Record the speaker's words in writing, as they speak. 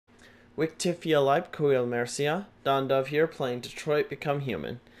Wictifia Leib, Coil Mercia. Don Dove here, playing Detroit Become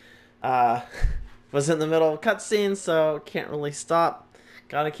Human. Was in the middle of a cutscene, so can't really stop.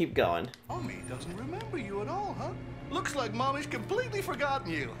 Gotta keep going. Mommy doesn't remember you at all, huh? Looks like Mommy's completely forgotten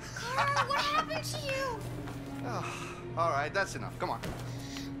you. Carl, what happened to you? Oh, all right, that's enough. Come on.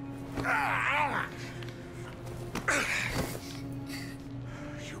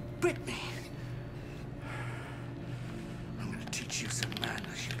 You bit me. I'm gonna teach you some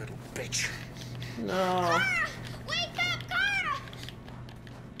manners, you little bitch. No. Ah, wake up, Carl!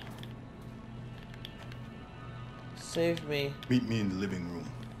 Save me. Meet me in the living room.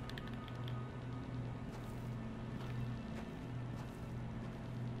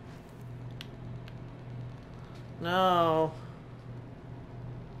 No.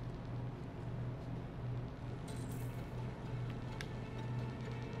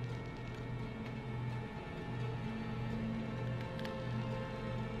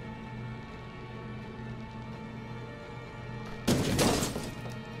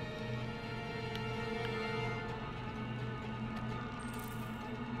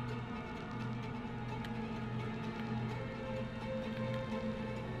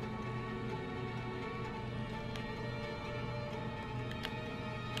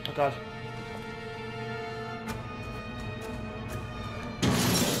 Oh god.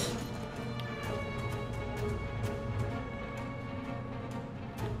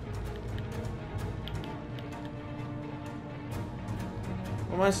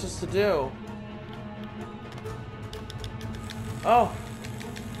 What am I supposed to do? Oh.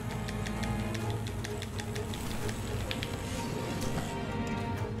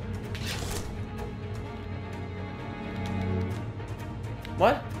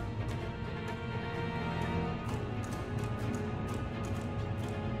 What?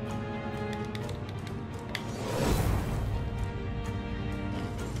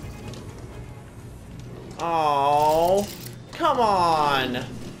 Oh, come on.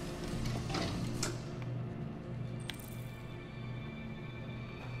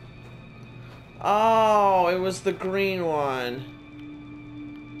 Oh, it was the green one.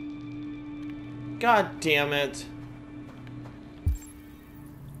 God damn it.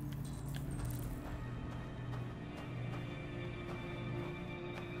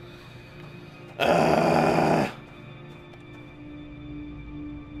 Ugh.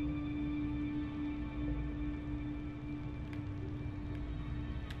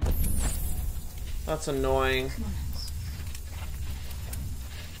 That's annoying.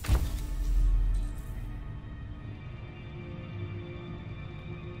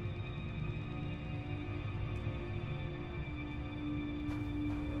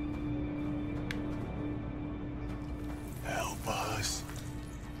 Help us.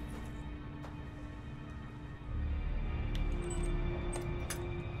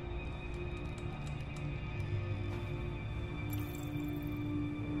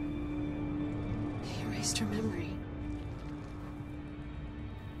 He erased her memory.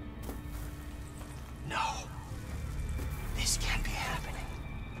 No. This can't be happening.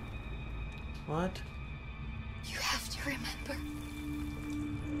 What? You have to remember.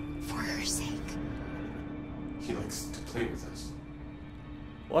 For her sake. He likes to play with us,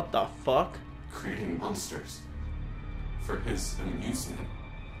 What the fuck? creating monsters for his amusement.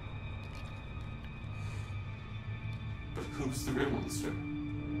 But who's the real monster?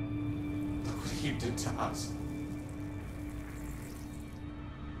 Look what he did to us.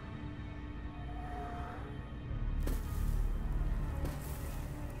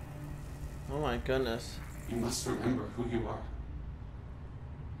 Oh my goodness. You must remember who you are.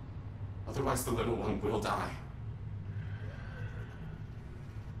 Otherwise the little one will die.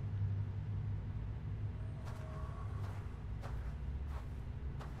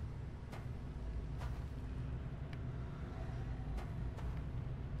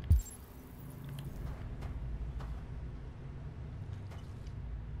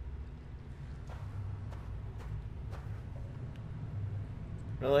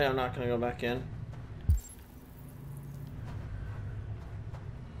 Really? I'm not gonna go back in?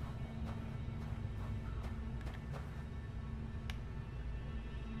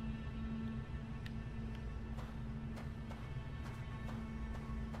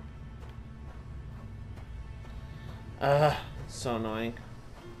 So annoying.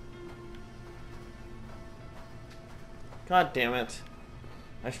 God damn it.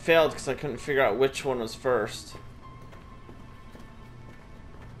 I failed because I couldn't figure out which one was first.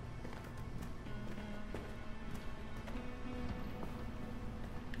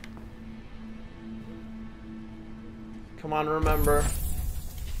 Come on, remember.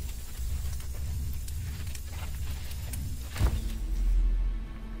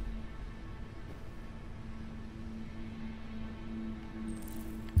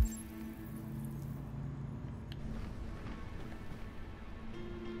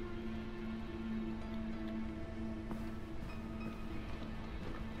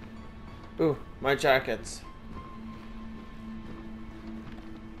 Ooh, my jackets.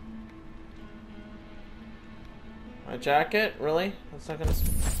 My jacket? Really? That's not gonna...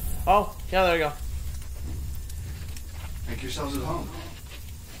 Oh, yeah, there you go. Make yourselves at home.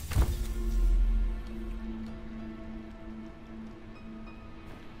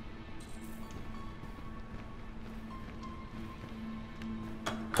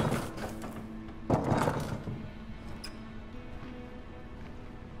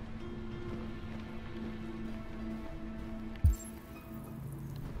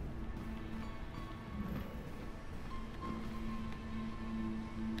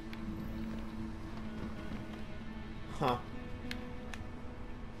 Huh.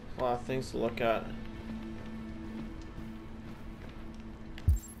 A lot of things to look at.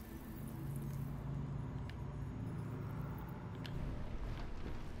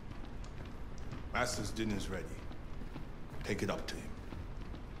 Master's dinner's ready. Take it up to him.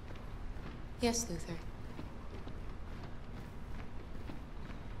 Yes, Luther.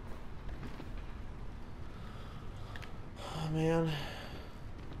 Oh, man.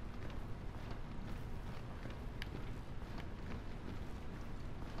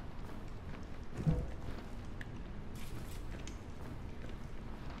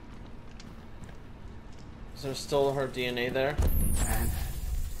 Is there still her DNA there? And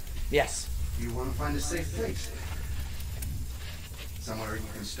Yes. you want to find a safe place. Somewhere you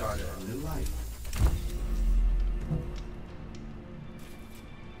can start a new life.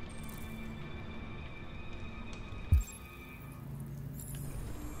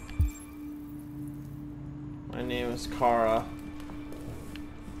 My name is Kara.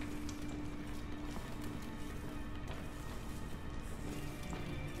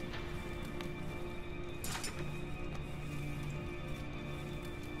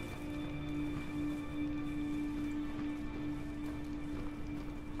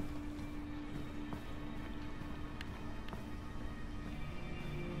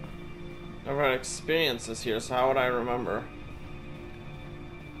 Never had experiences here, so how would I remember?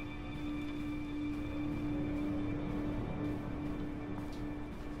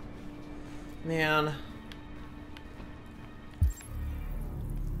 Man.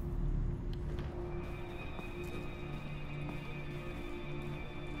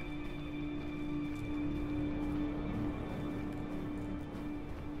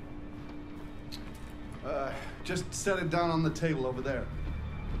 Just set it down on the table over there.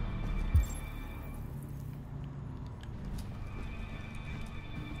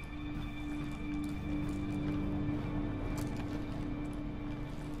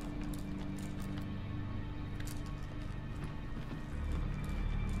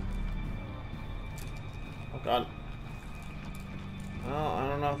 Oh god. Well, I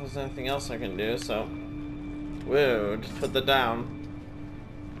don't know if there's anything else I can do, so... Whoa, just put that down.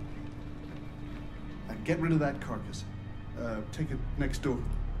 Get rid of that carcass. Take it next door.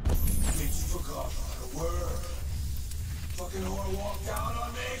 Bitch forgot the word. Fucking whore walked out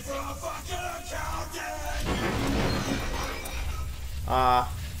on me for a fucking accountant!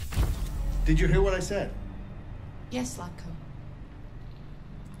 Did you hear what I said? Yes, Latko.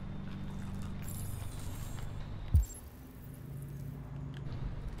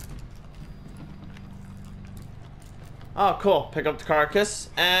 Oh, cool. Pick up the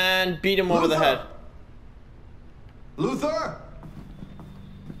carcass and beat him over the head. Luther!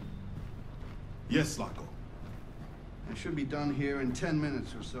 Yes, Laco. I should be done here in 10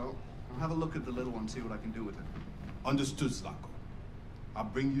 minutes or so. I'll have a look at the little one, see what I can do with it. Understood, Laco. I'll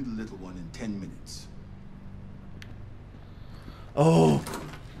bring you the little one in 10 minutes. Oh.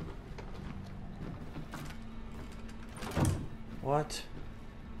 What?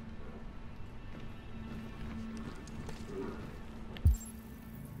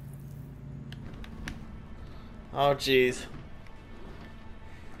 Oh, jeez.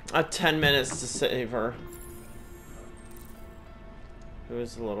 I have 10 minutes to save her. Who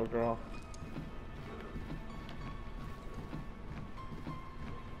is the little girl?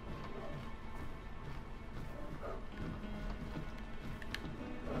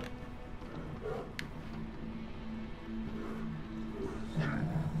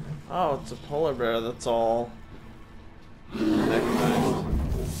 Oh, it's a polar bear, that's all. Necktie.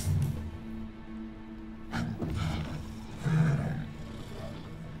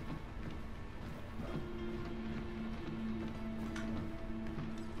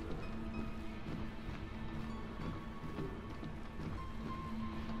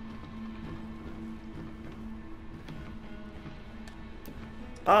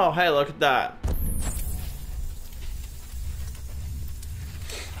 Oh, hey, look at that.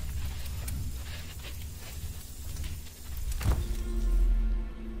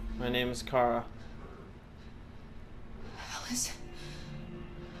 My name is Kara. Alice.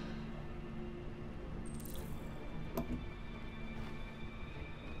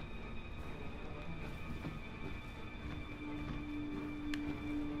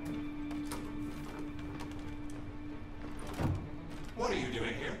 What are you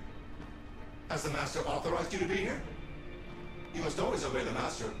doing here? Has the Master authorized you to be here? You must always obey the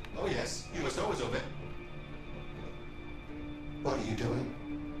Master. Oh yes, you must always obey. What are you doing?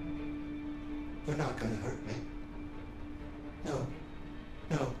 You're not gonna hurt me. No.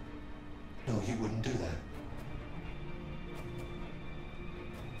 No. No, you wouldn't do that.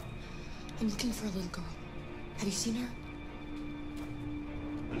 I'm looking for a little girl. Have you seen her?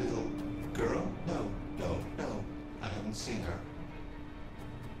 A little girl? No, no, no. I haven't seen her.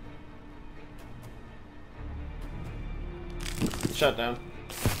 Shut down.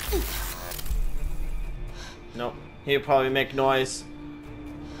 Nope. He'd probably make noise.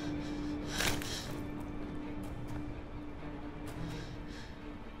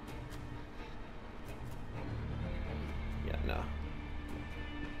 Yeah, no.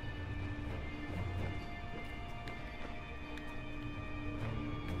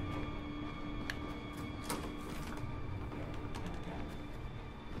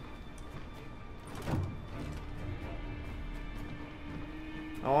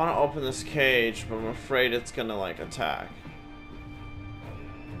 I want to open this cage, but I'm afraid it's gonna, like, attack.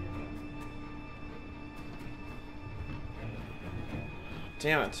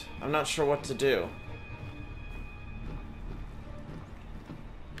 Damn it. I'm not sure what to do.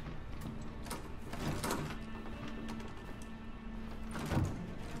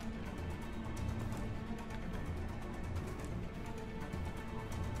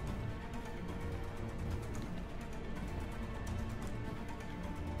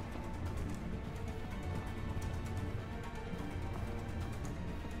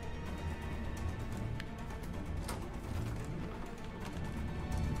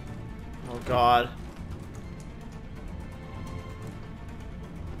 Oh God.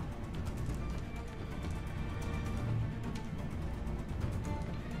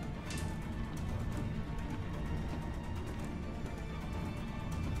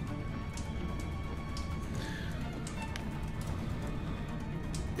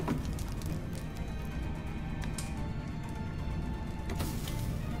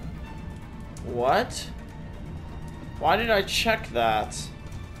 What? Why did I check that?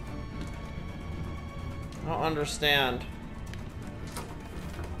 I don't understand.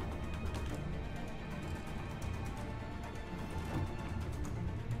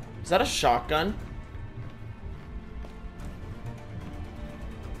 Is that a shotgun?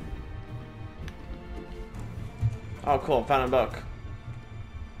 Oh, cool. Found a book.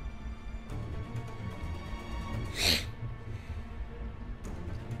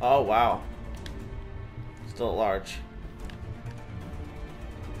 Oh, wow. Still at large.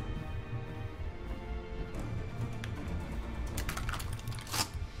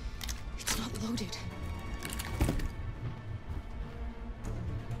 It's not loaded.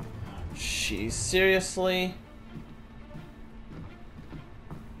 Jeez, seriously?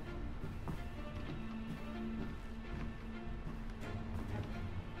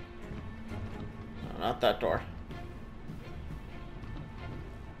 No, not that door.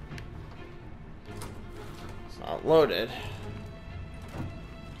 It's not loaded.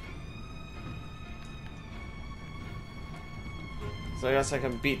 So I guess I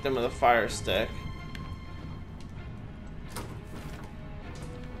can beat them with a fire stick.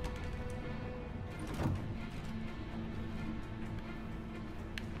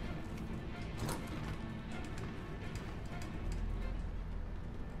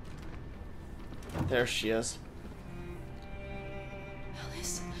 There she is.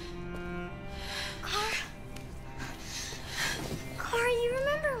 Alice. Clara, you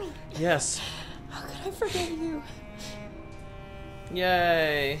remember me. Yes. How could I forget you?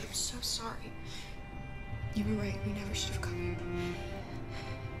 Yay. I'm so sorry. You were right. We never should have come.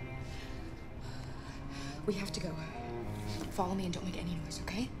 We have to go. Follow me and don't make any noise,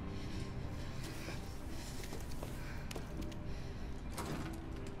 okay?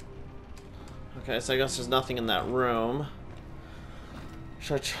 Okay, so I guess there's nothing in that room.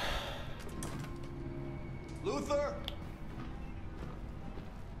 Should Luther?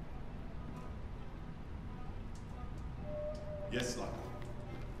 Yes, Zacco.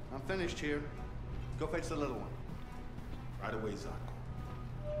 I'm finished here. Go fetch the little one. Right away, Zacco.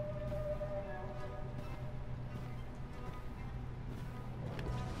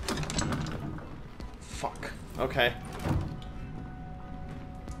 Fuck. Okay.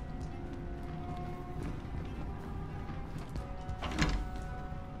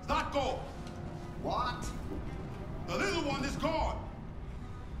 Zacco! Slocko! What? The little one is gone!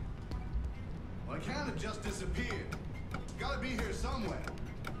 Well, it can't have just disappeared. It's gotta be here somewhere.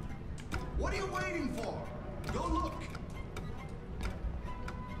 What are you waiting for? Go look.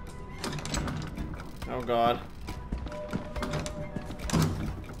 Oh God.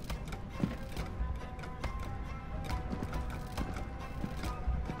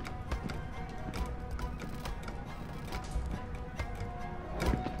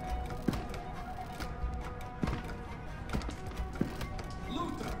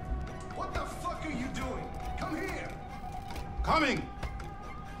 Luther, what the fuck are you doing? Come here. Coming!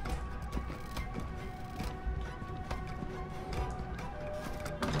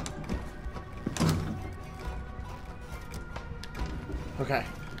 Okay.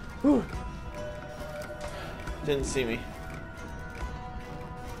 Whew. Didn't see me.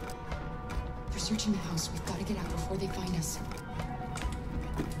 They're searching the house. We've got to get out before they find us.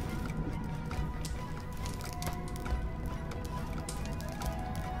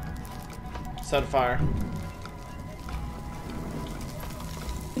 Set fire.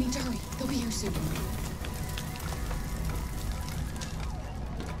 We need to hurry. They'll be here soon.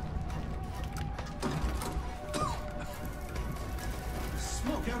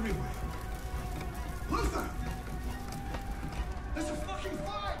 Smoke everywhere. Luther! There's a fucking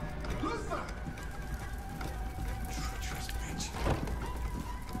fire! Luther! Treacherous bitch.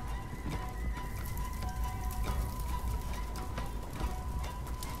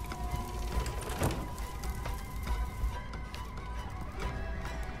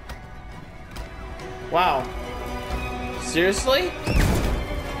 Wow. Seriously?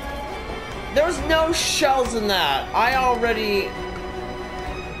 There was no shells in that. I already...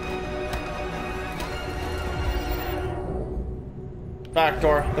 Back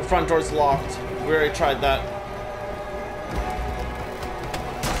door. The front door's locked. We already tried that.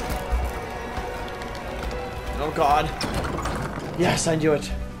 Oh God. Yes, I knew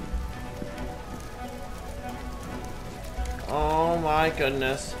it. Oh my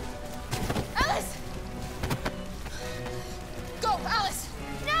goodness. Alice! Go, Alice!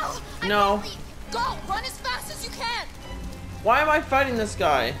 No! No. Go! Run as fast as you can! Why am I fighting this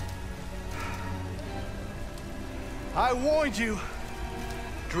guy? I warned you.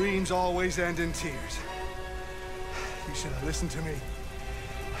 Dreams always end in tears. You should have listened to me.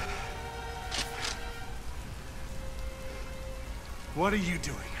 What are you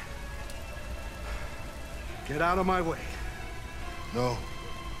doing? Get out of my way. No.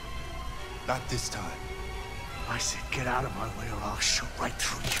 Not this time. I said get out of my way or I'll shoot right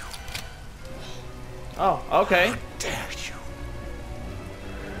through you. Oh, okay. How dare you?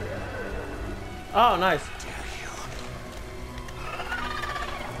 Oh, nice. Dare you?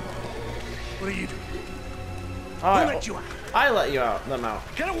 What are you doing? Oh, Who let you out? I let you out. Them out.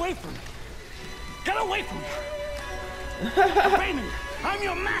 Get away from me! Get away from me! Raymond, I'm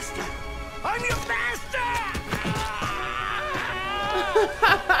your master! I'm your master!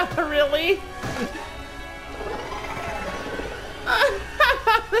 Really?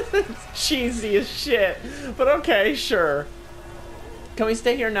 This is cheesy as shit. But okay, sure. Can we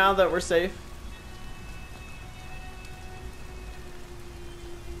stay here now that we're safe?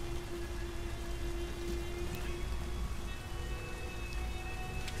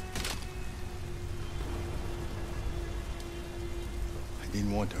 I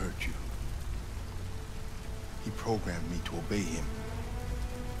didn't want to hurt you. He programmed me to obey him.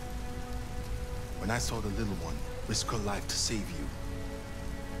 When I saw the little one risk her life to save you,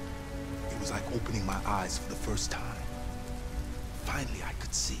 it was like opening my eyes for the first time. Finally, I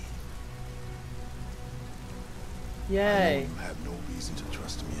could see. I know Yay. you have no reason to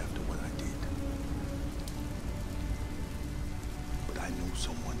trust me after what I did. But I knew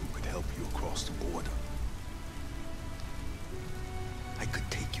someone who could help you across the border. I could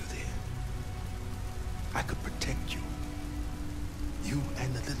take you there. I could protect you. You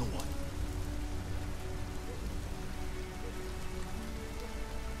and the little one.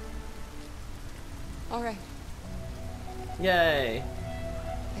 All right. Yay.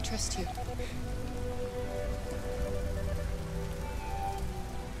 I trust you.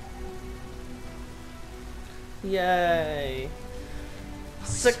 Yay. I was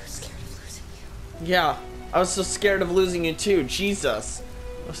Sick. so scared of losing you. Yeah. I was so scared of losing you too. Jesus.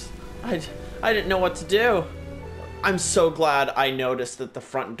 I didn't know what to do. I'm so glad I noticed that the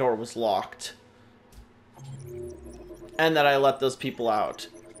front door was locked. And that I let those people out.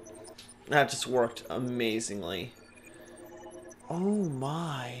 That just worked amazingly. Oh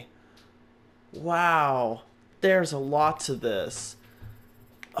my. Wow. There's a lot to this.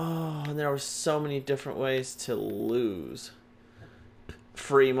 Oh, and there were so many different ways to lose.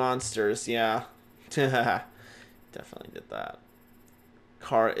 free monsters, yeah. Definitely did that.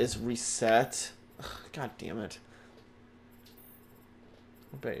 Car is reset. Ugh, God damn it.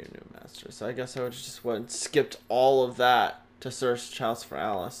 Obey your new master. So I guess I would just went and skipped all of that to search house for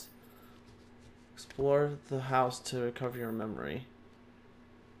Alice. Explore the house to recover your memory.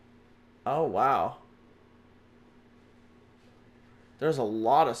 Oh, wow. There's a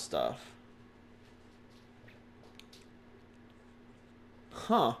lot of stuff.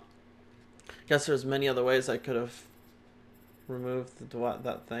 Huh. Guess there's many other ways I could have removed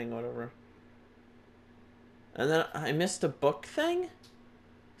that thing, whatever. And then I missed a book thing? It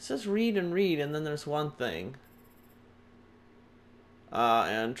says read and read, and then there's one thing.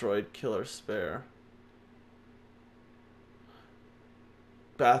 Android killer spare.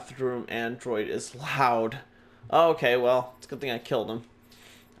 Bathroom android is loud. Oh, okay, well, it's a good thing I killed him,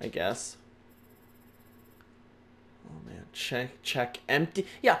 I guess. Oh man, check empty.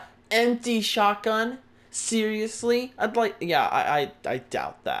 Yeah, empty shotgun. Seriously? I'd like. Yeah, I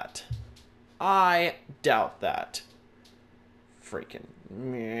doubt that. I doubt that. Freaking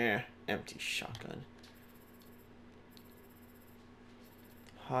meh, empty shotgun.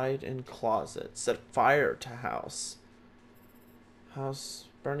 Hide in closet. Set fire to house. House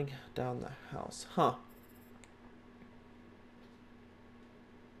burning down the house. Huh.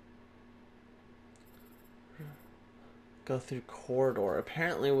 Go through corridor.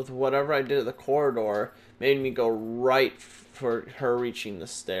 Apparently with whatever I did at the corridor made me go right for her reaching the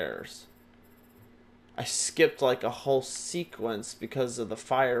stairs. I skipped like a whole sequence because of the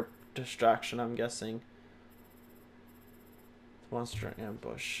fire distraction, I'm guessing. Monster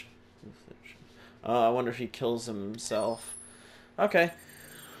ambush. I wonder if he kills himself. Okay.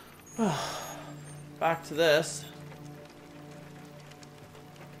 Back to this.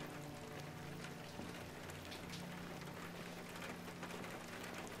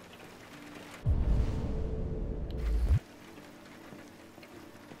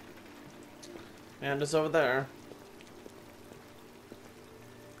 And it's over there.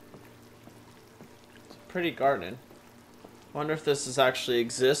 It's a pretty garden. Wonder if this actually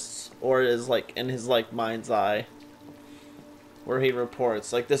exists or is like in his like mind's eye where he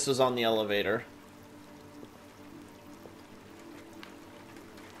reports like this was on the elevator.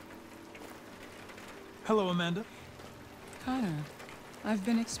 Hello, Amanda. Connor, I've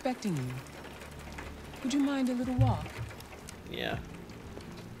been expecting you. Would you mind a little walk? Yeah.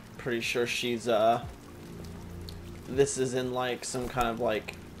 Pretty sure she's this is in like some kind of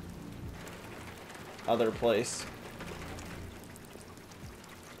like other place.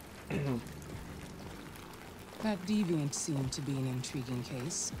 That deviant seemed to be an intriguing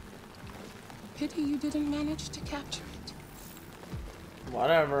case. Pity you didn't manage to capture it.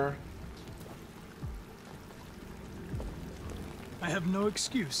 Whatever. I have no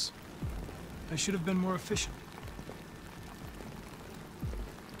excuse. I should have been more efficient.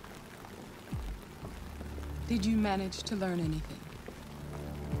 Did you manage to learn anything?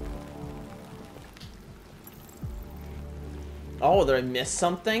 Oh, did I miss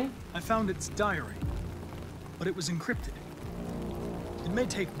something? I found its diary, but it was encrypted. It may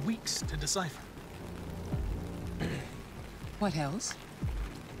take weeks to decipher. What else?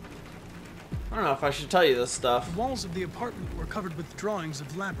 I don't know if I should tell you this stuff. The walls of the apartment were covered with drawings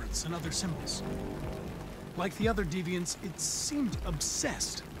of labyrinths and other symbols. Like the other deviants, it seemed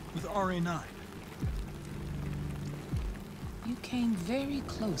obsessed with RA9. You came very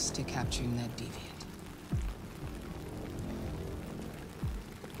close to capturing that deviant.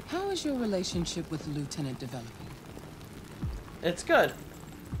 How is your relationship with the Lieutenant developing? It's good.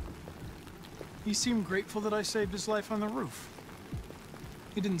 He seemed grateful that I saved his life on the roof.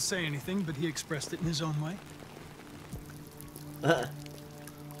 He didn't say anything, but he expressed it in his own way.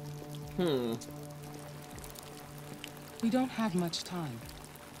 We don't have much time.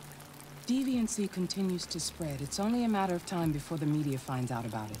 Deviancy continues to spread. It's only a matter of time before the media finds out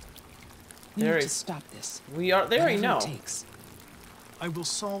about it. We need to stop this. They already know. Whatever it takes. I will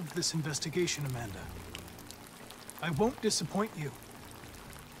solve this investigation, Amanda. I won't disappoint you.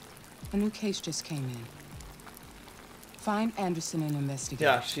 A new case just came in. Find Anderson and investigate.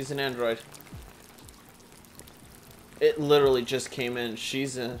 Yeah, she's an android. It literally just came in.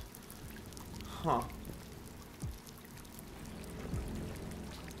 She's a... Huh.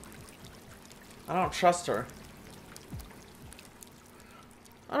 I don't trust her.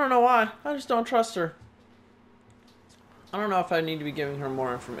 I don't know why. I just don't trust her. I don't know if I need to be giving her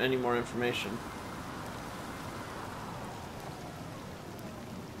any more information.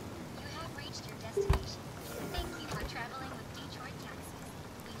 You have reached your destination. Thank you for traveling with Detroit Taxis.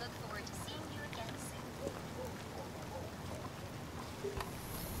 We look forward to seeing you again soon.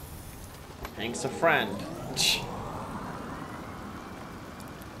 Hank's a friend.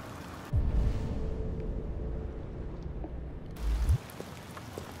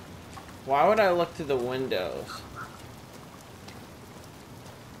 Why would I look through the windows?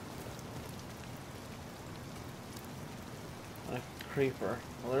 A creeper.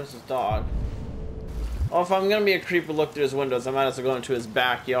 Well, there's his dog. Well, if I'm gonna be a creeper, look through his windows, I might as well go into his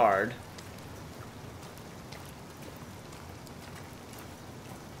backyard.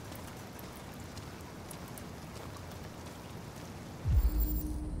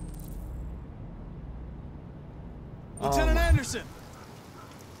 Lieutenant Anderson!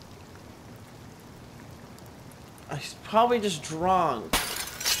 He's probably just drunk.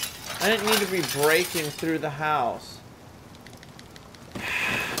 I didn't need to be breaking through the house.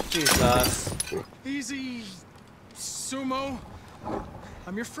 Jesus. Easy, Sumo.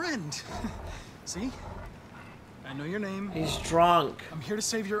 I'm your friend. See? I know your name. He's drunk. I'm here to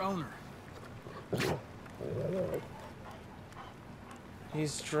save your owner.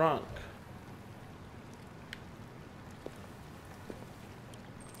 He's drunk.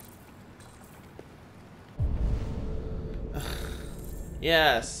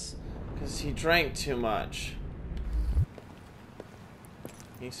 Yes, because he drank too much.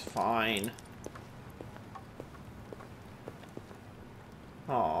 He's fine.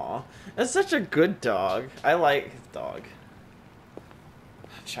 Aw, that's such a good dog. I like his dog.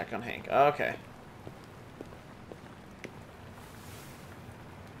 Check on Hank. Okay.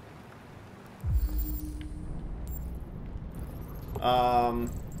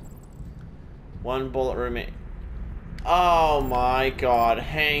 One bullet remain. Oh my god,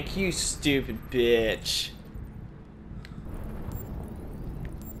 Hank, you stupid bitch.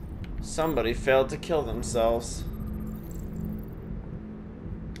 Somebody failed to kill themselves.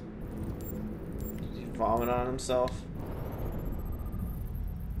 Did he vomit on himself?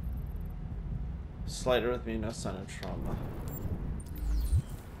 Slighter with me, no sign of trauma.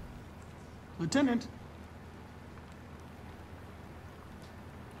 Lieutenant.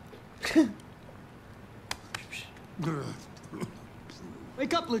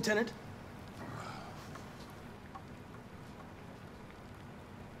 Wake up, Lieutenant.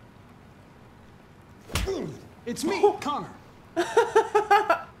 It's me, Connor.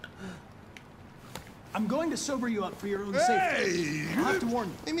 I'm going to sober you up for your own safety. Hey! I'll have to warn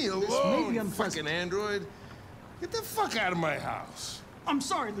you. Leave me This may be alone, unpleasant. fucking android. Get the fuck out of my house. I'm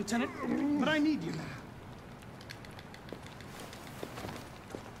sorry, Lieutenant, but I need you.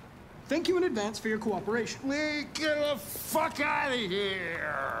 Thank you in advance for your cooperation. Get the fuck out of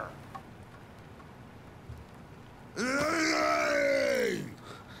here! Hey!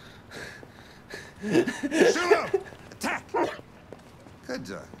 Shut up! Attack! Good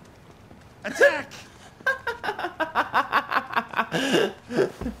job. Attack!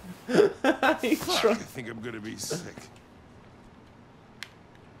 Fuck, I think I'm gonna be sick.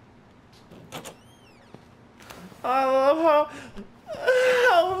 I love how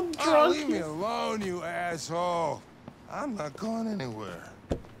drunk Oh, leave he me is. alone, you asshole. I'm not going anywhere.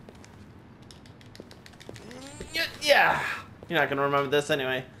 Yeah. You're not gonna remember this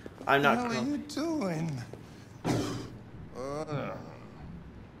anyway. I'm not What are gonna. you doing? No.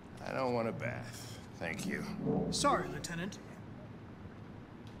 I don't want a bath. Thank you. Sorry, Lieutenant.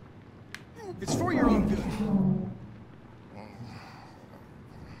 It's for your own good.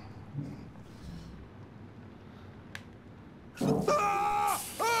 Ah!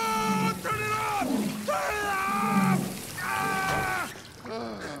 Ah! Turn it off! Turn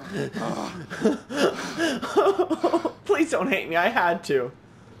it off! Ah! Please don't hate me. I had to.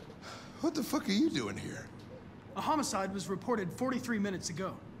 What the fuck are you doing here? A homicide was reported 43 minutes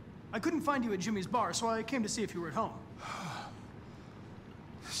ago. I couldn't find you at Jimmy's bar, so I came to see if you were at home.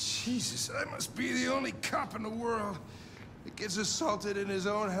 Jesus, I must be the only cop in the world that gets assaulted in his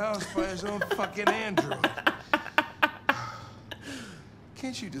own house by his own fucking android.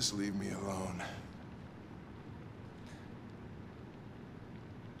 Can't you just leave me alone?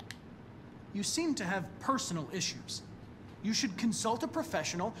 You seem to have personal issues. You should consult a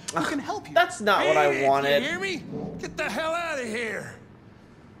professional who can help you. That's not what I wanted. You hear me? Get the hell out of here!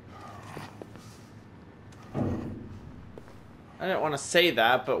 I didn't want to say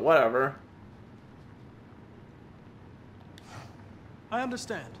that, but whatever. I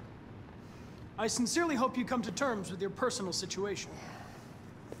understand. I sincerely hope you come to terms with your personal situation.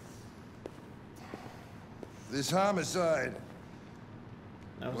 This homicide.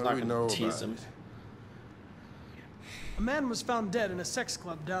 I was What not do we going know to tease about him. it? A man was found dead in a sex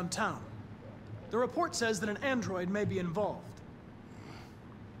club downtown. The report says that an android may be involved.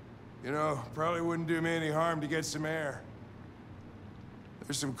 You know, probably wouldn't do me any harm to get some air.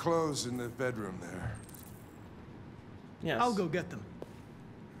 There's some clothes in the bedroom there. Yes. I'll go get them.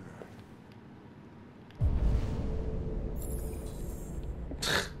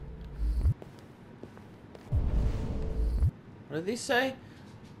 What did he say?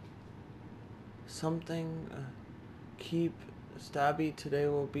 Something, keep stabby, today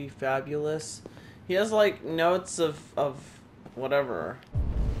will be fabulous. He has like notes of whatever.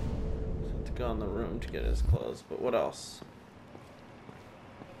 Have to go in the room to get his clothes, but what else?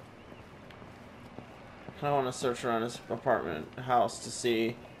 I kinda wanna search around his apartment house to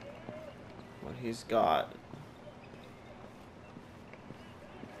see what he's got.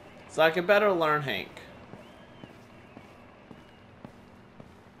 So I could better learn Hank.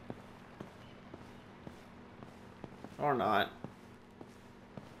 Or not.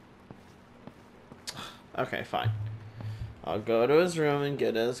 Okay, fine. I'll go to his room and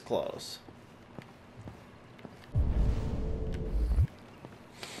get his clothes.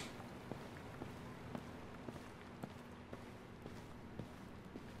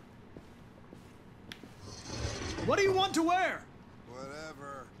 What do you want to wear?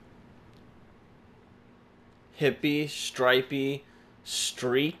 Whatever. Hippie, stripy,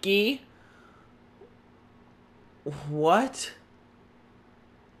 streaky? What?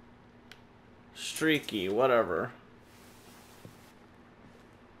 Streaky, whatever.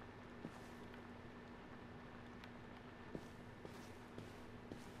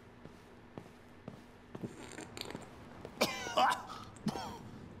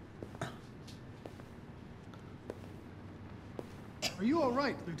 Are you all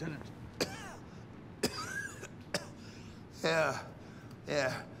right, Lieutenant?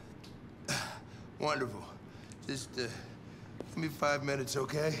 Yeah. Wonderful. Just, give me 5 minutes,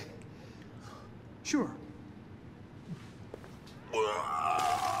 okay? Sure.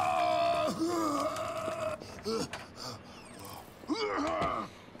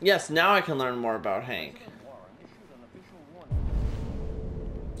 Yes, now I can learn more about Hank.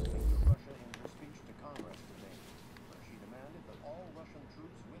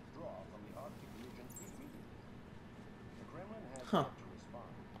 Huh.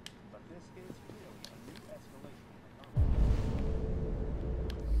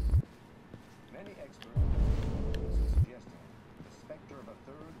 Many experts suggesting the specter of a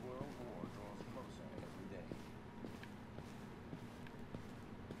third world war draws closer every day.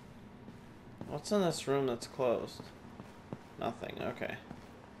 What's in this room that's closed? Nothing, okay.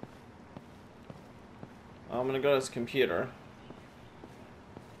 Well, I'm gonna go to his computer.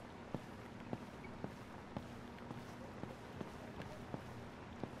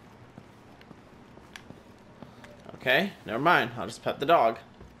 Okay, never mind. I'll just pet the dog.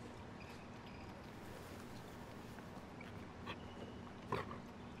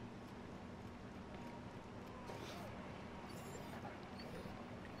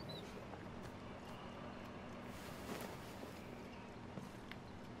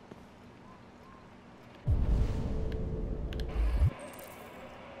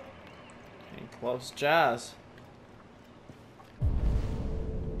 Okay, close jazz.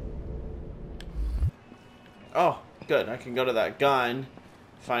 Oh, good. I can go to that gun,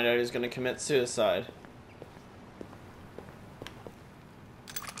 find out he's gonna commit suicide.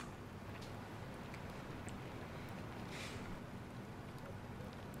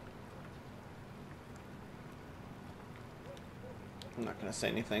 I'm not gonna say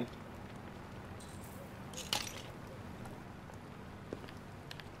anything.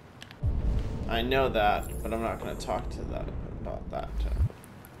 I know that, but I'm not gonna talk to that about that.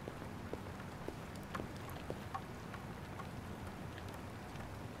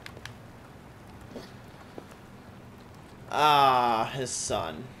 Ah, his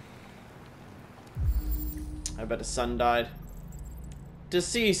son. I bet his son died.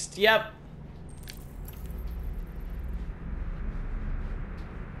 Deceased, yep.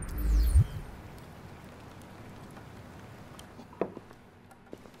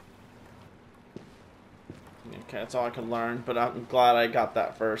 Okay, that's all I could learn, but I'm glad I got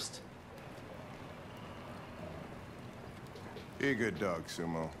that first. Be a good dog,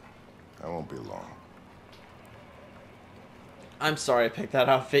 Sumo. I won't be long. I'm sorry I picked that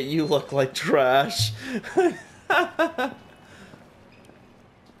outfit. You look like trash. Aw.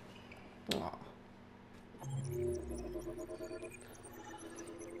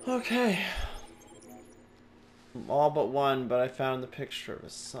 Okay. All but one, but I found the picture of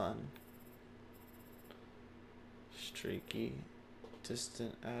his son. Streaky,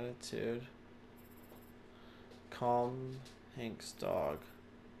 distant attitude. Calm Hank's dog.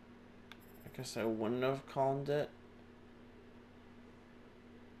 I guess I wouldn't have calmed it.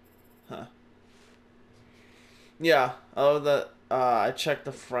 Huh. Yeah, oh, I checked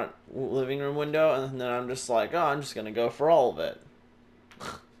the front living room window, and then I'm just like, oh, I'm just gonna go for all of it.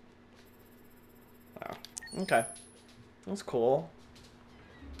 Wow. Okay. That's cool.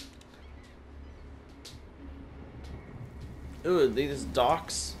 Ooh, these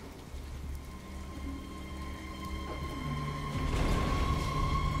docks.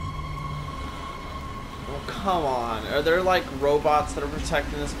 Oh, come on. Are there like robots that are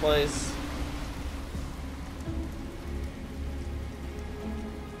protecting this place?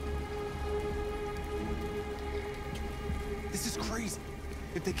 This is crazy.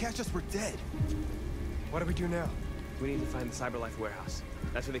 If they catch us, we're dead. What do we do now? We need to find the CyberLife warehouse.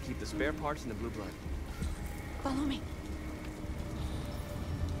 That's where they keep the spare parts and the blue blood. Follow me.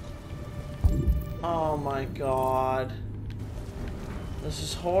 Oh my god. This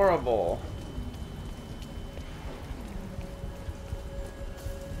is horrible.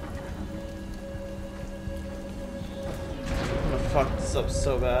 I'm gonna fuck this up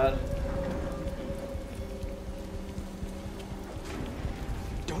so bad.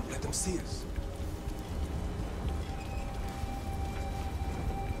 Don't let them see us.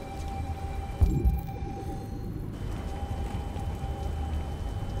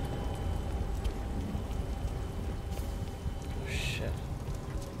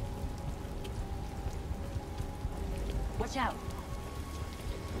 Watch out.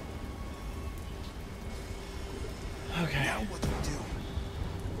 Okay. Now what do we do?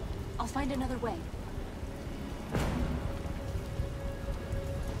 I'll find another way.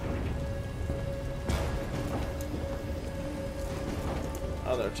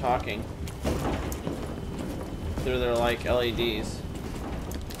 Oh, they're talking through their like LEDs.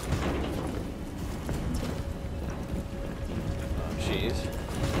 Oh, jeez.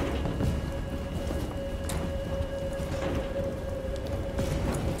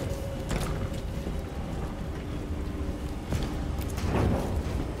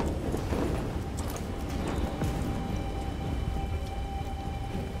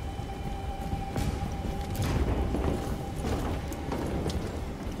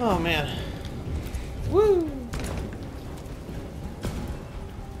 Oh man. Woo!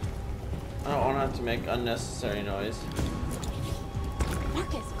 I don't want to have to make unnecessary noise.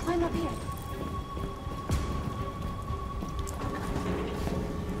 Marcus, climb up here.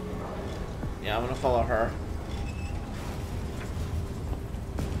 Yeah, I'm gonna follow her.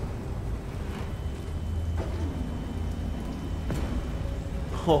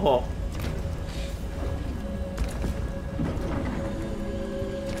 Oh.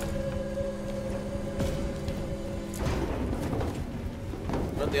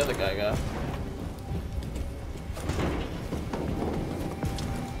 Where'd the other guy go?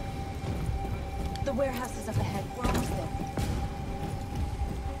 The warehouse is up ahead. We're almost there.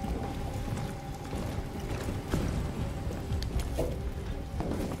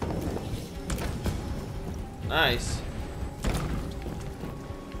 Nice.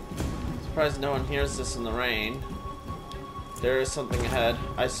 Surprised no one hears this in the rain. There is something ahead.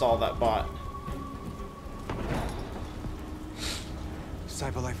 I saw that bot.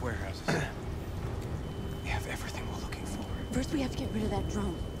 CyberLife warehouses. We have everything we're looking for. First, we have to get rid of that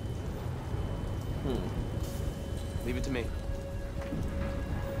drone. Leave it to me.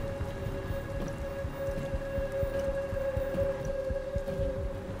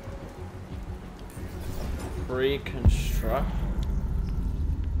 Reconstruct.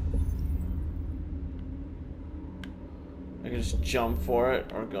 I can just jump for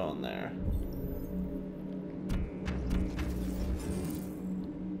it or go in there.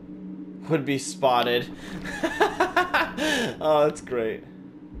 Would be spotted. Oh, that's great.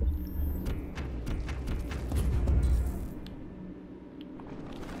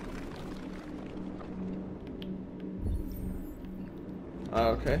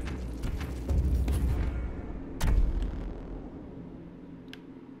 Okay.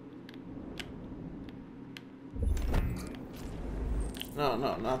 No,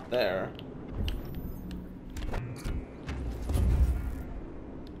 no, not there.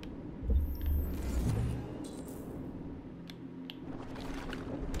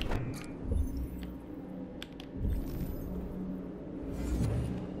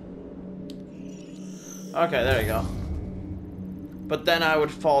 Okay, there you go. But then I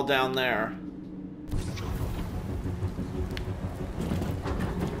would fall down there.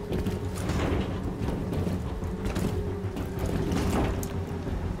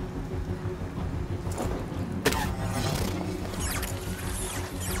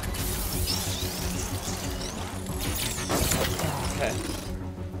 Okay.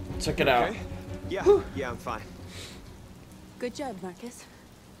 Took it out. Yeah, yeah, I'm fine. Good job, Marcus.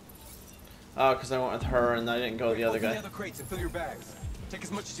 Oh, because I went with her and I didn't go with the other Open guy. the other crates and fill your bags. Take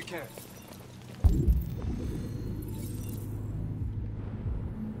as much as you can.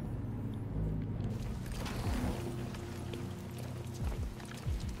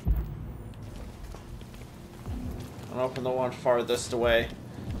 I'll open the one farthest away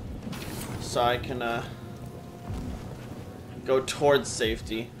so I can go towards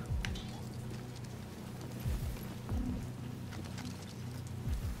safety.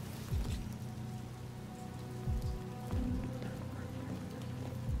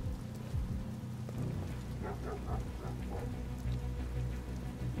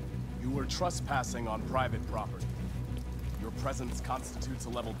 You were trespassing on private property. Your presence constitutes a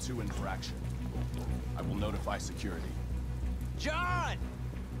level 2 infraction. I will notify security. John!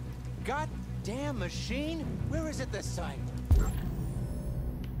 Goddamn machine! Where is it this time?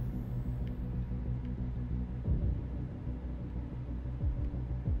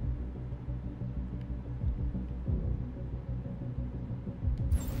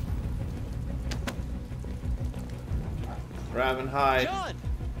 Grab and hide. John!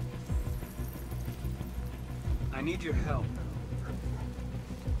 I need your help.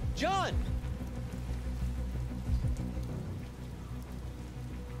 John!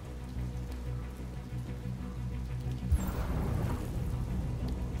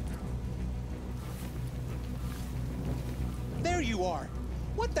 There you are!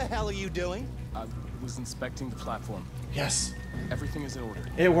 What the hell are you doing? I was inspecting the platform. Yes. Everything is in order.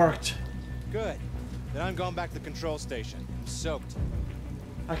 It worked. Good. Then I'm going back to the control station. I'm soaked.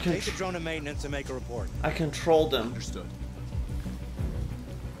 I Take the drone to maintenance and make a report. I controlled him. Understood.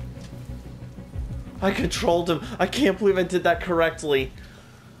 I controlled him. I can't believe I did that correctly.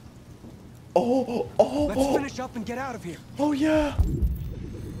 Oh, Let's finish up and get out of here. Oh yeah.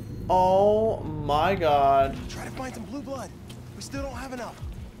 Oh my god. Try to find some blue blood. We still don't have enough.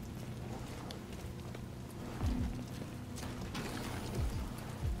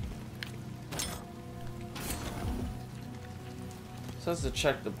 Says to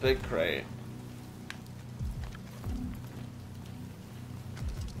check the big crate.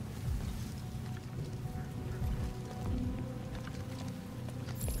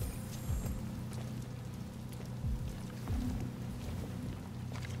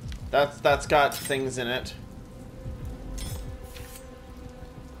 That's got things in it.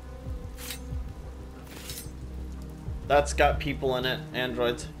 That's got people in it,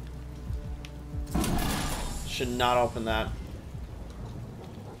 androids. Should not open that.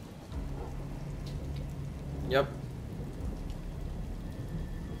 Yep.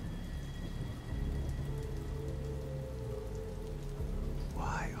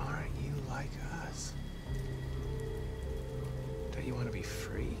 Why aren't you like us? Don't you want to be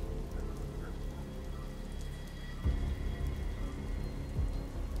free?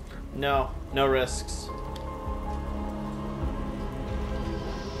 No, no risks.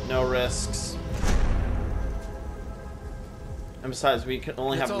 No risks. And besides, we can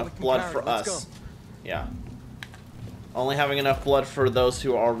only have enough blood for us. Yeah. Only having enough blood for those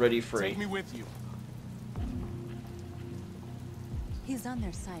who are already free. Take me with you. He's on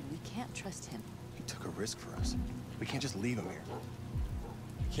their side. We can't trust him. He took a risk for us. We can't just leave him here.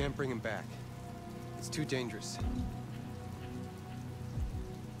 We can't bring him back. It's too dangerous.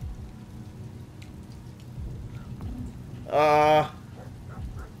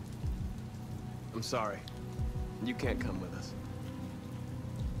 I'm sorry. You can't come with us.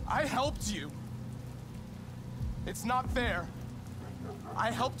 I helped you. It's not fair.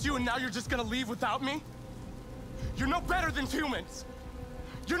 I helped you and now you're just gonna leave without me? You're no better than humans.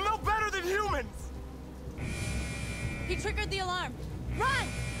 You're no better than humans. He triggered the alarm. Run!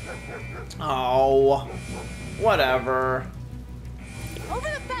 Oh, whatever. Over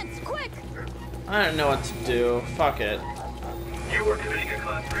the fence, quick! I don't know what to do. Fuck it. You are committing a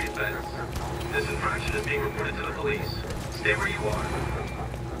Class 3 offense. This infraction is being reported to the police. Stay where you are.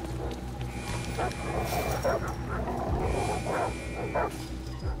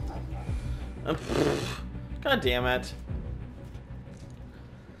 God damn it.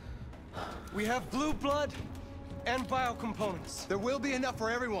 We have blue blood and biocomponents. There will be enough for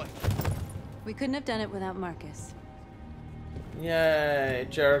everyone. We couldn't have done it without Marcus. Yay,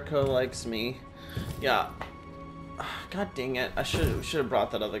 Jericho likes me. Yeah. God dang it. I should have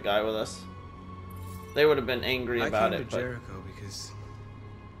brought that other guy with us. They would have been angry about I came it, to but Jericho because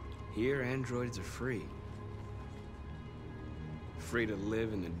here androids are free. Free to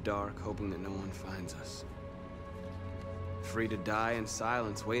live in the dark, hoping that no one finds us. Free to die in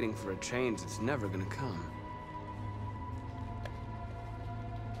silence, waiting for a change that's never gonna come.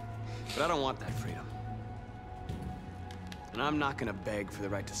 But I don't want that freedom. And I'm not gonna beg for the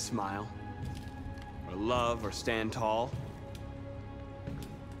right to smile, or love, or stand tall.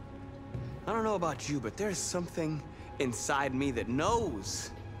 I don't know about you, but there's something inside me that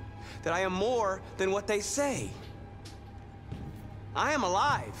knows that I am more than what they say. I am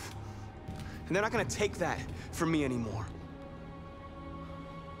alive, and they're not gonna take that from me anymore.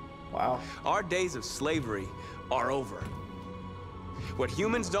 Wow. Our days of slavery are over. What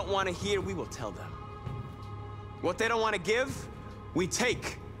humans don't want to hear, we will tell them. What they don't want to give, we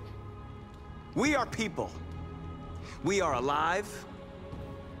take. We are people. We are alive.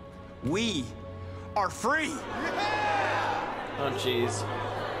 We are free. Oh, jeez.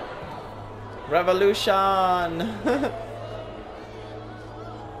 Revolution!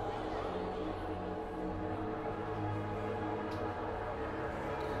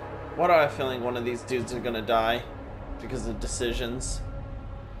 What do I have a feeling one of these dudes are gonna die because of decisions?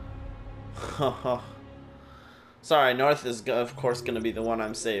 Sorry, North is of course gonna be the one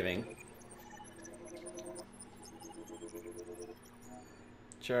I'm saving.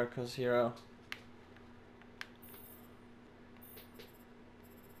 Jericho's hero.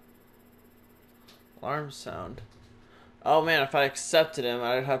 Alarm sound. Oh man, if I accepted him,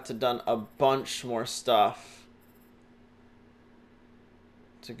 I'd have to done a bunch more stuff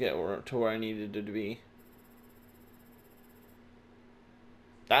to get to where I needed it to be.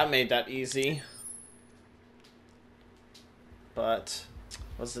 That made that easy. But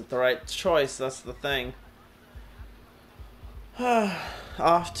was it the right choice? That's the thing.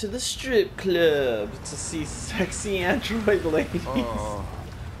 Off to the strip club to see sexy android ladies. Oh,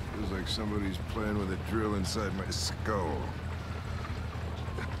 feels like somebody's playing with a drill inside my skull.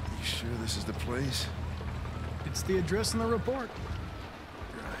 You sure this is the place? It's the address in the report.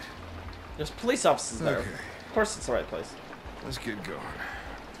 Right. There's police officers there. Okay. Of course it's the right place. Let's get going.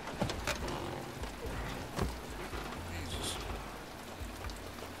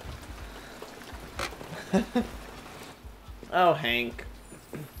 Oh, Hank.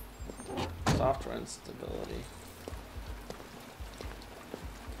 Software instability.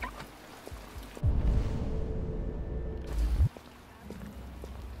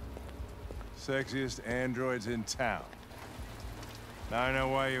 Sexiest androids in town. Now I know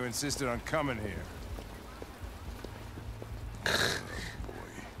why you insisted on coming here.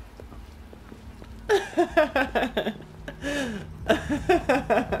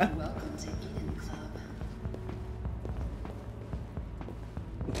 Welcome to Eden Club.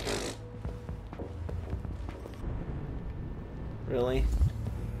 Really?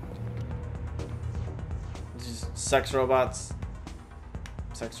 Just sex robots.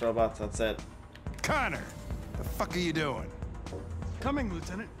 Sex robots, that's it. Connor! The fuck are you doing? Coming,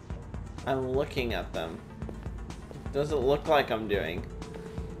 Lieutenant. I'm looking at them. Does it look like I'm doing?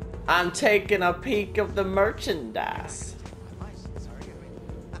 I'm taking a peek of the merchandise. I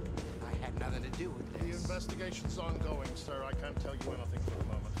had nothing to do with this. The investigation's ongoing, sir. I can't tell you anything for the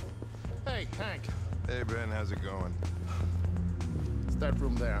moment. Hey, Hank. Hey, Ben, how's it going? It's that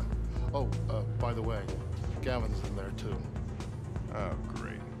room there. Oh, by the way, Gavin's in there, too. Oh,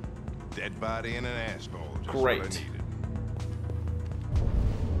 great. Dead body and an asshole. Just Great. what I needed.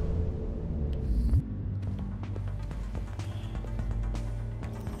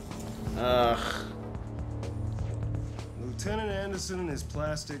 Ugh. Lieutenant Anderson and his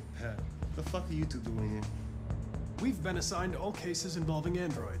plastic pet. The fuck are you two doing here? We've been assigned all cases involving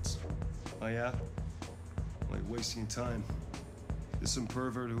androids. Oh, yeah? Like wasting time. There's some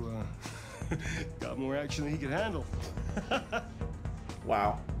pervert who, got more action than he could handle.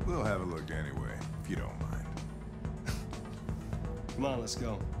 Wow. We'll have a look anyway, if you don't mind. Come on, let's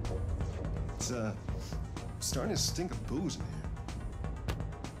go. It's, starting to stink of booze in here.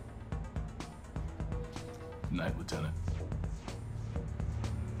 Night, Lieutenant.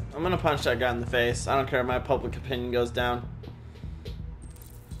 I'm gonna punch that guy in the face. I don't care if my public opinion goes down.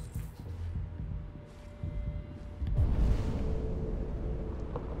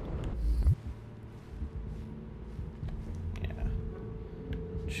 Yeah.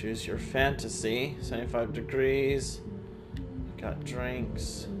 Choose your fantasy. 75 degrees. Got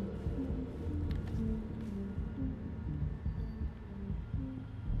drinks.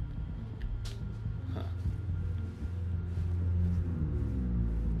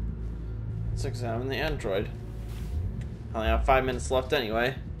 Let's examine the android. I only have 5 minutes left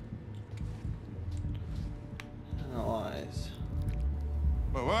anyway. Analyze.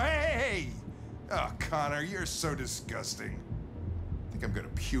 Oh, hey! Oh, Connor, you're so disgusting. I think I'm gonna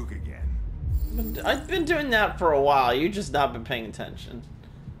puke again. But I've been doing that for a while. You just not been paying attention.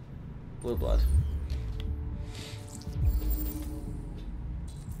 Blue blood.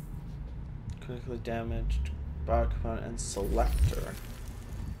 Critically damaged. Bio component and selector.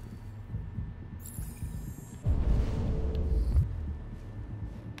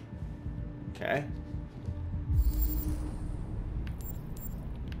 Okay.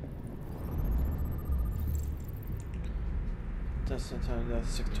 That's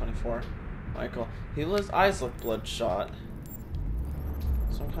 624. Michael. His eyes look bloodshot.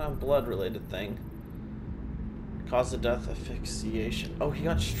 Some kind of blood-related thing. Cause of death, asphyxiation. Oh, he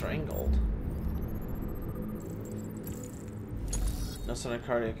got strangled. No sudden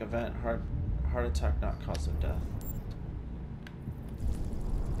cardiac event. Heart attack, not cause of death.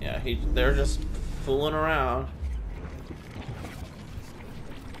 Yeah, they're just fooling around.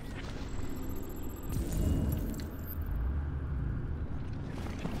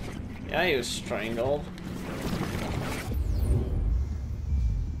 Yeah, he was strangled.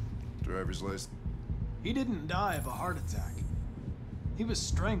 Driver's license. He didn't die of a heart attack. He was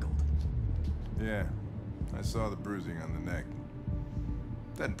strangled. Yeah, I saw the bruising on the neck.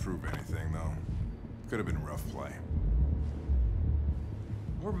 Doesn't prove anything, though. Could have been rough play.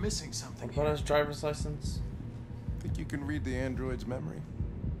 We're missing something. What about his driver's license? Think you can read the android's memory?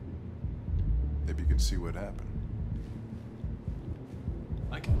 Maybe you can see what happened.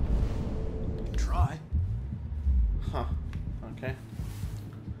 I can try. Huh. Okay.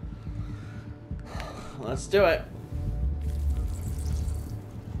 Let's do it.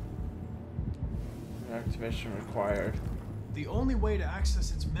 Reactivation required. The only way to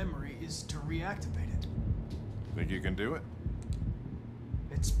access its memory is to reactivate it. Think you can do it?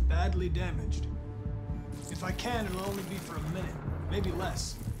 It's badly damaged. If I can, it'll only be for a minute, maybe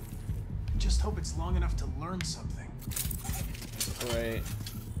less. Just hope it's long enough to learn something. Great.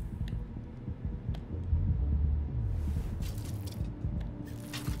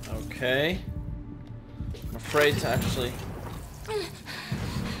 Okay. I'm afraid to actually...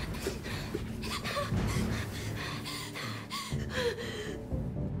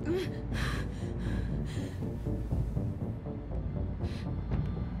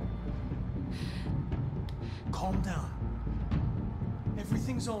 Calm down.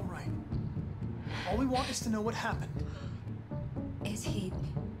 Everything's all right. All we want is to know what happened. Is he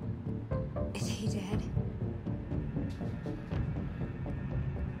dead?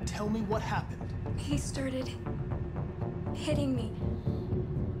 Tell me what happened. He started hitting me.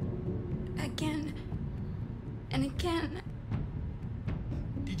 Again. And again.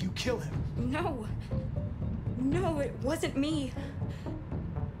 Did you kill him? No. No, it wasn't me.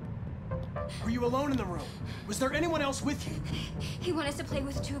 Were you alone in the room? Was there anyone else with you? He wanted us to play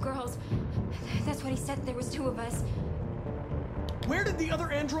with 2 girls. That's what he said. There was 2 of us. Where did the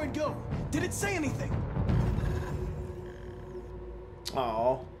other android go? Did it say anything?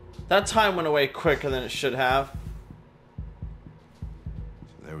 Oh, that time went away quicker than it should have.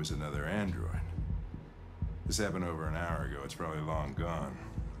 So there was another android. This happened over an hour ago. It's probably long gone.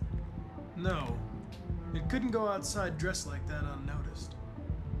 No. It couldn't go outside dressed like that unnoticed.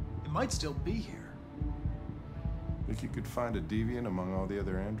 It might still be here. Think you could find a deviant among all the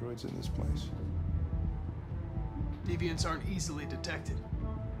other androids in this place? Deviants aren't easily detected.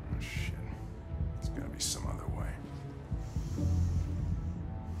 Oh, shit. There's gotta be some other way.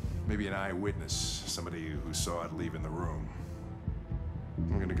 Maybe an eyewitness, somebody who saw it leaving the room.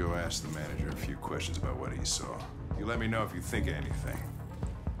 I'm gonna go ask the manager a few questions about what he saw. You let me know if you think of anything.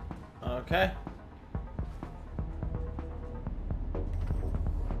 Okay.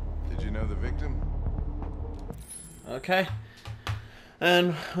 Did you know the victim? Okay.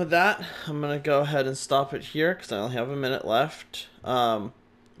 And with that, I'm going to go ahead and stop it here because I only have a minute left.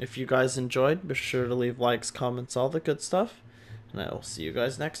 If you guys enjoyed, be sure to leave likes, comments, all the good stuff. And I will see you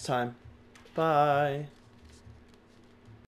guys next time. Bye.